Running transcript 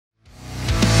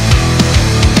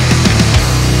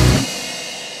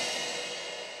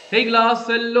Hey class,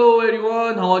 hello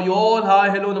everyone, how are you all? Hi,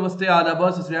 hello, namaste, adab,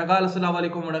 sat sri akal, assalamu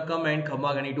alaikum, vanakkam and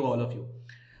khamma gani to all of you.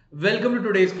 Welcome to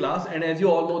today's class, and as you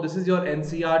all know, this is your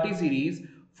NCERT series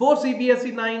for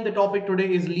CBSE 9. The topic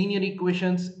today is linear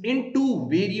equations in two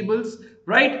variables,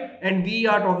 right? And we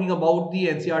are talking about the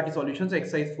NCERT Solutions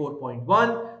exercise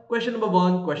 4.1, question number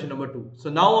 1, question number 2. So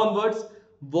now onwards,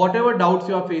 whatever doubts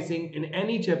you are facing in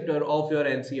any chapter of your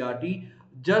NCERT,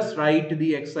 just write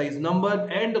the exercise number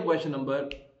and the question number,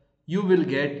 you will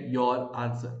get your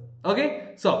answer.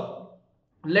 Okay, so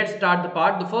let's start the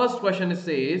part. The first question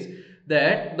says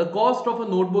that the cost of a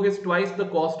notebook is twice the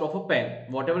cost of a pen.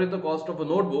 Whatever is the cost of a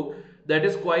notebook, that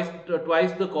is twice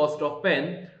the cost of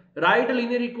pen. Write a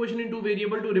linear equation in two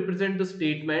variables to represent the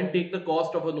statement. Take the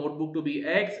cost of a notebook to be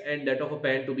x and that of a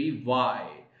pen to be y.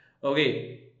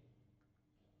 Okay,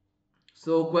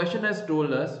 so question has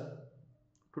told us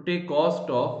to take cost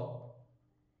of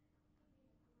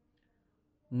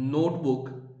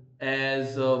notebook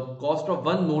as cost of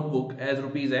one notebook as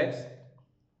rupees x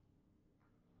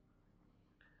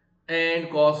and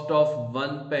cost of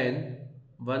one pen,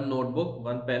 one notebook,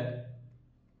 one pen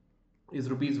is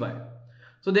rupees y.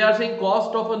 So they are saying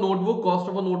cost of a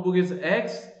notebook is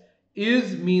x,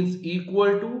 is means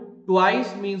equal to,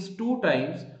 twice means two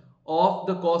times of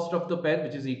the cost of the pen,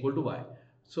 which is equal to y.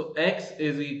 So x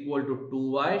is equal to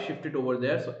 2y, shift it over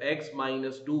there. So x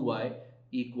minus 2y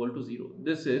equal to 0.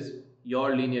 This is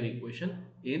your linear equation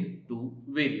in two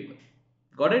variables.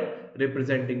 Got it?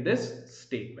 Representing this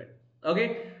statement.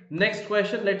 Okay. Next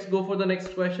question. Let's go for the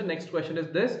next question. Next question is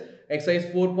this. Exercise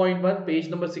 4.1, page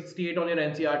number 68 on your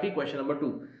NCERT. Question number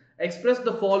 2. Express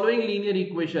the following linear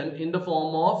equation in the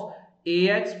form of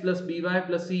ax plus by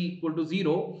plus c equal to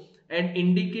 0 and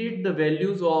indicate the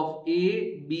values of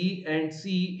a, b and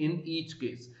c in each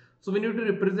case. So we need to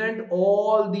represent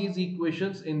all these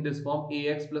equations in this form,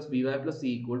 ax plus by plus c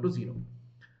equal to 0.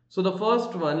 So the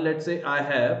first one, let's say I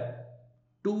have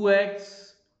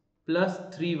 2x plus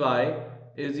 3y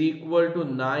is equal to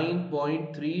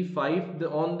 9.35.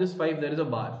 On this 5 there is a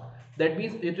bar. That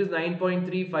means it is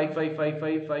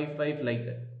 9.355555 like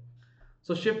that.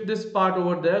 So shift this part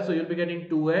over there. So you'll be getting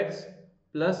 2x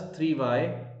plus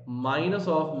 3y minus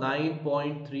of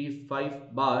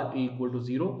 9.35 bar equal to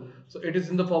 0. So it is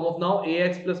in the form of now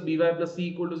ax plus by plus c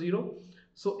equal to 0.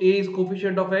 So a is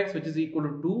coefficient of x, which is equal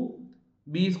to 2.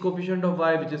 B is coefficient of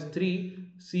y, which is 3.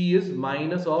 C is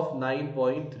minus of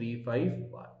 9.35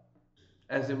 bar.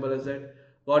 As simple as that.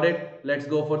 Got it? Let's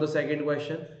go for the second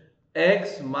question.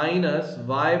 X minus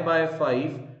y by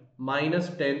 5 minus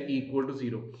 10 equal to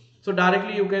 0. So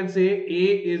directly you can say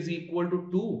A is equal to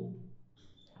 2.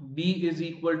 B is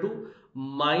equal to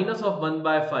minus of 1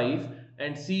 by 5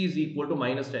 and C is equal to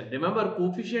minus 10. Remember,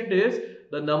 coefficient is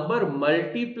the number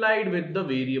multiplied with the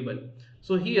variable.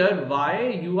 So here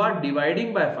y you are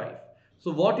dividing by 5.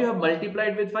 So what you have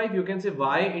multiplied with 5, you can say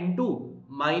y into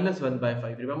minus 1 by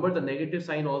 5. Remember, the negative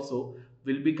sign also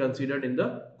will be considered in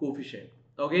the coefficient.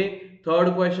 Okay,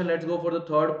 third question, let's go for the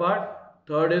third part.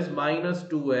 Third is minus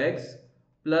 2x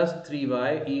plus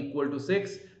 3y equal to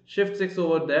 6. Shift 6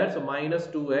 over there. So minus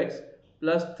 2x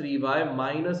plus 3y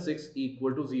minus 6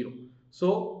 equal to 0.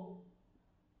 So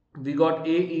we got a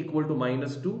equal to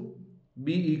minus 2,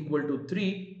 b equal to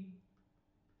 3,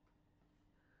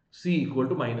 c equal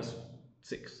to minus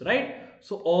 6, right?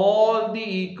 So all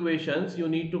the equations you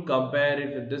need to compare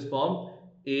it with this form,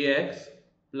 ax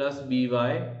plus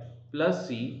by plus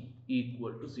c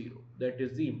equal to 0. That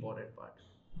is the important part.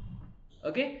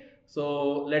 Okay,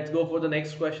 so let's go for the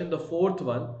next question, the fourth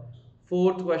one.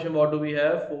 Fourth question, what do we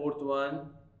have? Fourth one.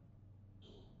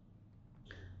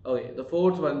 Okay, the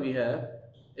fourth one we have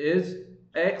is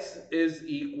x is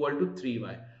equal to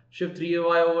 3y. Shift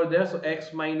 3y over there. So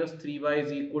x minus 3y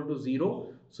is equal to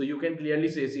 0. So you can clearly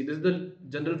say, see, this is the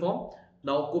general form.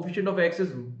 Now coefficient of x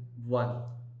is 1.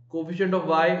 Coefficient of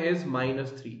y is minus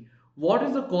 3. What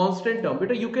is the constant term?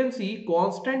 Beta, you can see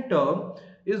constant term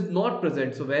is not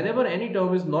present. So whenever any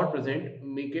term is not present,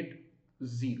 make it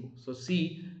 0. So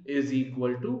c is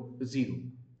equal to 0.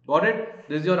 Got it?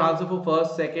 This is your answer for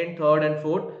first, second, third and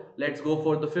fourth. Let's go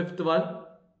for the fifth one.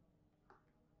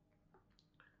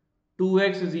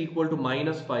 2x is equal to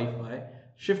minus 5y.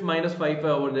 Shift minus 5y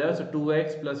over there. So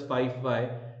 2x plus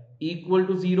 5y equal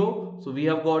to 0. So we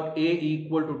have got a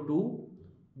equal to 2,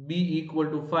 b equal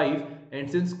to 5, and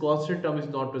since constant term is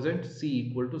not present, c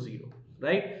equal to 0.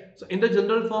 Right? So in the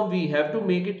general form, we have to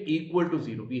make it equal to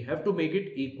 0. We have to make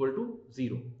it equal to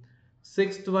 0.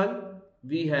 Sixth one,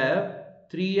 we have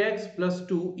 3x plus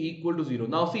 2 equal to 0.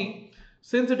 Now see,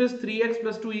 since it is 3x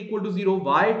plus 2 equal to 0,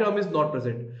 y term is not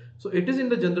present. So it is in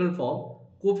the general form.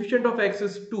 Coefficient of x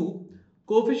is 2,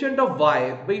 Coefficient of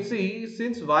y, but see,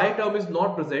 since y term is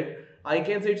not present, I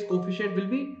can say its coefficient will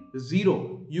be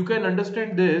 0. You can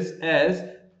understand this as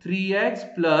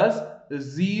 3x plus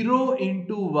 0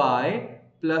 into y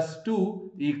plus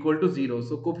 2 equal to 0.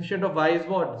 So coefficient of y is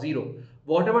what? 0.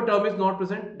 Whatever term is not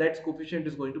present, that coefficient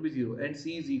is going to be 0, and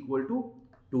c is equal to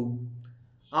 2.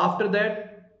 After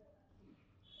that,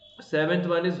 seventh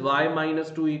one is y minus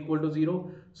 2 equal to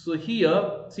 0. So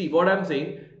here, see what I am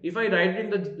saying. If I write it in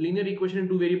the linear equation in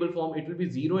two variable form, it will be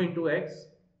 0 into x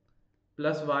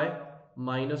plus y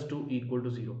minus 2 equal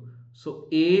to 0. So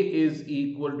a is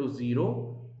equal to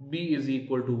 0, b is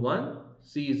equal to 1,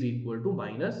 c is equal to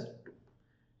minus 2.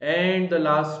 And the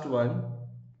last one,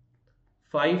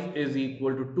 5 is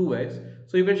equal to 2x.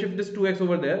 So you can shift this 2x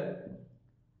over there.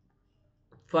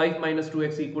 5 minus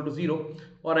 2x equal to 0,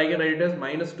 or I can write it as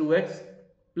minus 2x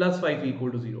plus 5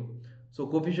 equal to 0. So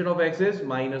coefficient of x is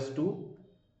minus 2.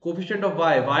 Coefficient of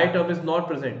y term is not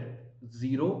present,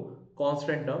 0,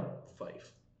 constant term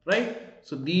 5, right?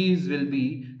 So these will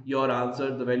be your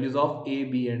answer, the values of a,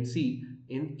 b and c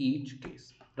in each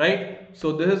case, right?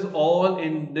 So this is all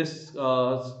in this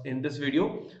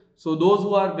video. So those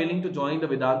who are willing to join the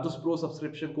Vedantu's Pro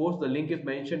Subscription course, the link is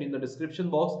mentioned in the description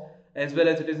box as well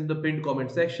as it is in the pinned comment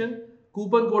section.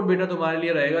 Coupon code बेटा तुम्हारे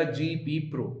लिए रहेगा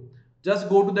GP Pro. Just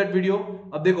go to that video.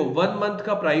 अब देखो 1 month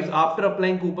का price after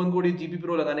applying coupon code GP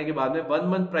Pro लगाने के बाद में 1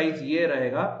 month प्राइस ये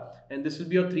रहेगा and this will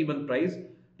be your 3 month price.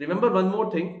 Remember one more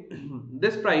thing,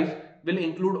 this price will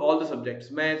include all the subjects,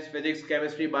 maths, physics,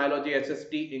 chemistry, biology,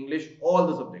 SST, English, all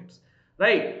the subjects,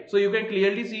 right? So you can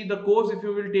clearly see the course, if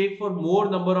you will take for more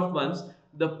number of months,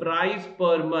 the price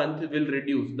per month will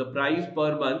reduce. The price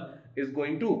per month is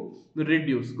going to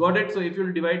reduce. Got it? So if you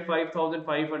will divide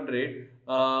 5,500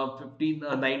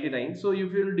 1599, so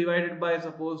if you will divide it by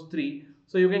suppose 3,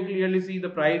 so you can clearly see the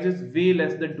price is way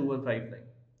less than 2159,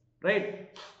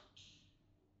 right?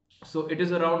 So it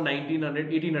is around 1900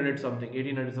 1800 something,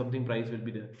 1800 something price will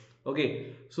be there. Okay,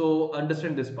 so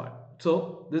understand this part.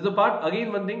 So this is the part.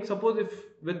 Again, one thing, suppose if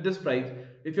with this price,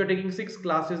 if you're taking 6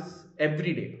 classes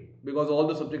every day, because all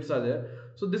the subjects are there,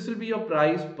 so this will be your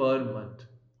price per month.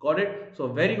 Got it? So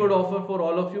very good offer for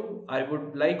all of you. I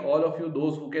would like all of you,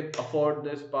 those who can afford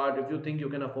this part, if you think you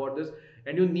can afford this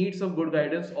and you need some good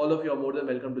guidance, all of you are more than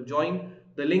welcome to join.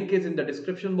 The link is in the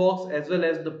description box as well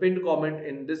as the pinned comment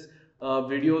in this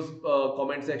video's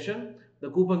comment section. The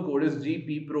coupon code is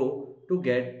GP Pro to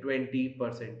get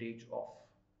 20% off.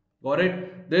 Got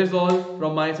it? This is all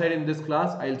from my side in this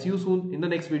class. I'll see you soon in the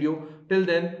next video. Till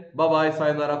then, bye bye,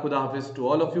 sayonara, khuda hafiz to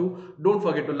all of you. Don't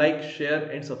forget to like, share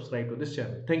and subscribe to this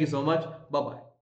channel. Thank you so much. Bye bye.